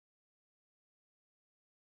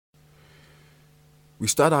We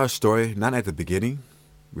start our story not at the beginning,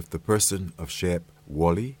 with the person of Sheb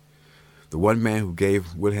Wooley, the one man who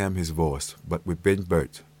gave Wilhelm his voice, but with Ben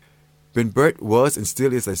Burtt. Ben Burtt was and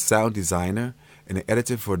still is a sound designer and an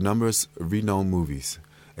editor for numerous renowned movies.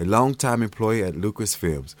 A long-time employee at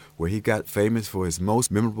Lucasfilms, where he got famous for his most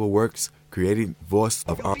memorable works, creating voice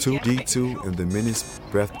of R2-D2 and the menace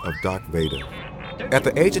breath of Darth Vader. At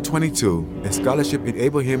the age of 22, a scholarship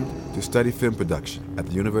enabled him to study film production at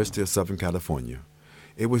the University of Southern California.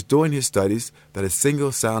 It was during his studies that a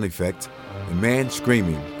single sound effect, a man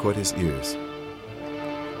screaming, caught his ears.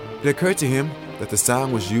 It occurred to him that the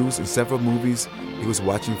sound was used in several movies he was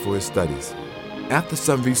watching for his studies. After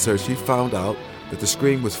some research, he found out that the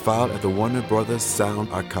scream was filed at the Warner Brothers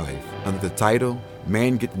Sound Archive under the title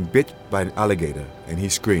Man Getting Bit by an Alligator and He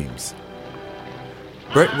Screams.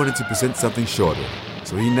 Burtt wanted to present something shorter,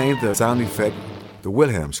 so he named the sound effect the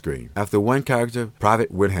Wilhelm scream, after one character,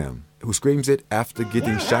 Private Wilhelm, who screams it after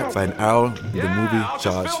getting shot by an arrow in the movie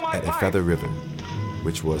Charge at a Feather River,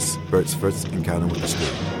 which was Burtt's first encounter with the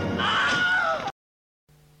scream.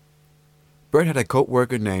 Burtt had a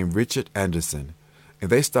co-worker named Richard Anderson,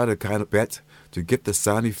 and they started a kind of bet to get the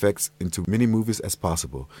sound effects into many movies as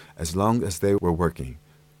possible, as long as they were working.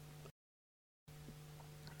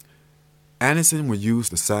 Anderson would use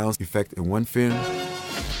the sound effect in one film,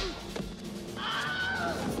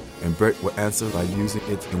 and Burtt would answer by using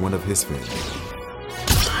it in one of his films.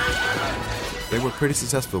 They were pretty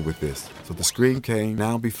successful with this, so the scream can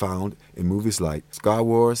now be found in movies like Star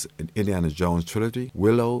Wars and Indiana Jones trilogy,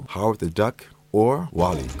 Willow, Howard the Duck, or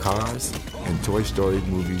Wall-E, Cars, and Toy Story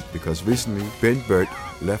movies, because recently Ben Burtt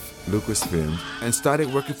left Lucasfilm and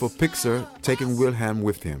started working for Pixar, taking Wilhelm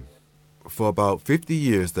with him. For about 50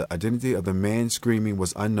 years, the identity of the man screaming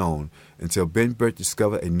was unknown until Ben Burtt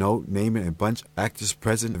discovered a note naming a bunch of actors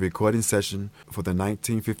present at the recording session for the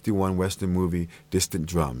 1951 Western movie Distant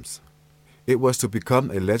Drums. It was to become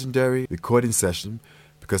a legendary recording session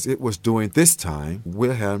because it was during this time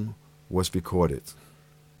Wilhelm was recorded.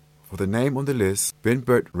 For the name on the list, Ben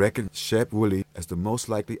Burtt reckoned Sheb Wooley as the most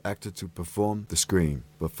likely actor to perform the scream,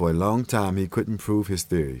 but for a long time he couldn't prove his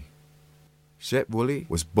theory. Sheb Wooley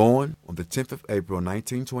was born on the 10th of April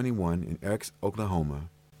 1921 in Ericks, Oklahoma.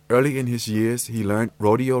 Early in his years, he learned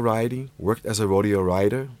rodeo riding, worked as a rodeo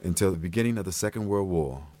rider until the beginning of the Second World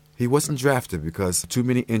War. He wasn't drafted because of too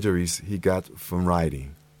many injuries he got from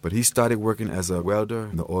riding, but he started working as a welder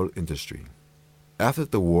in the oil industry. After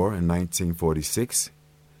the war in 1946,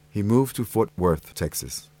 he moved to Fort Worth,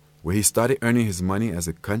 Texas, where he started earning his money as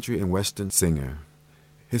a country and western singer.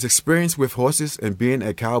 His experience with horses and being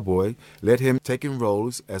a cowboy led him taking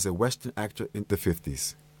roles as a western actor in the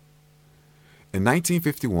 50s. In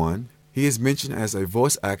 1951, he is mentioned as a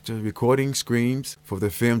voice actor recording screams for the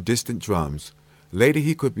film Distant Drums. Later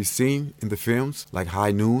he could be seen in the films like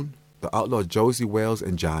High Noon, The Outlaw Josie Wales,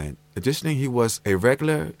 and Giant. Additionally, he was a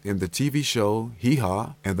regular in the TV show Hee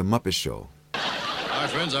Haw and The Muppet Show. Hi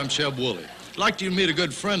friends, I'm Sheb Wooley. I'd like you to meet a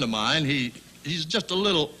good friend of mine. He's just a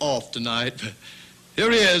little off tonight. Here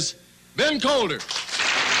he is, Ben Calder.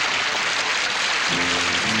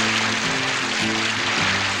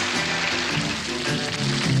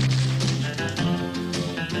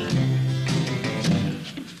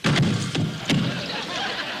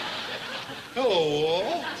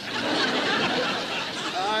 Hello.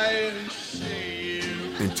 I see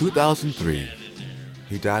you. In 2003,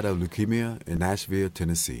 he died of leukemia in Nashville,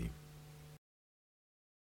 Tennessee.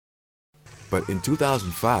 But in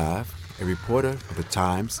 2005, a reporter of the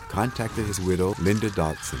Times contacted his widow, Linda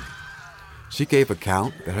Dodson. She gave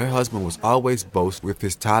account that her husband was always boast with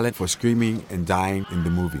his talent for screaming and dying in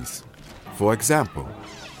the movies. For example,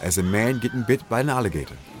 as a man getting bit by an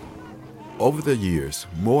alligator. Over the years,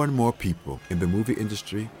 more and more people in the movie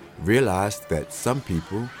industry realized that some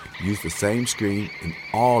people use the same scream in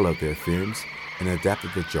all of their films and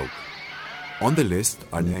adapted the joke. On the list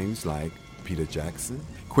are names like Peter Jackson,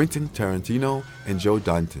 Quentin Tarantino, and Joe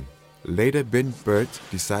Dante. Later, Ben Burtt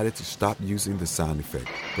decided to stop using the sound effect,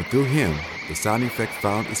 but through him, the sound effect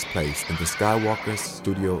found its place in the Skywalker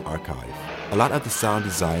Studio archive. A lot of the sound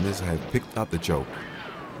designers have picked up the joke,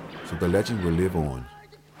 so the legend will live on.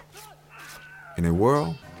 In a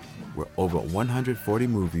world where over 140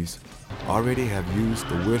 movies already have used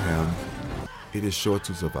the Wilhelm, it is sure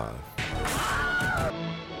to survive.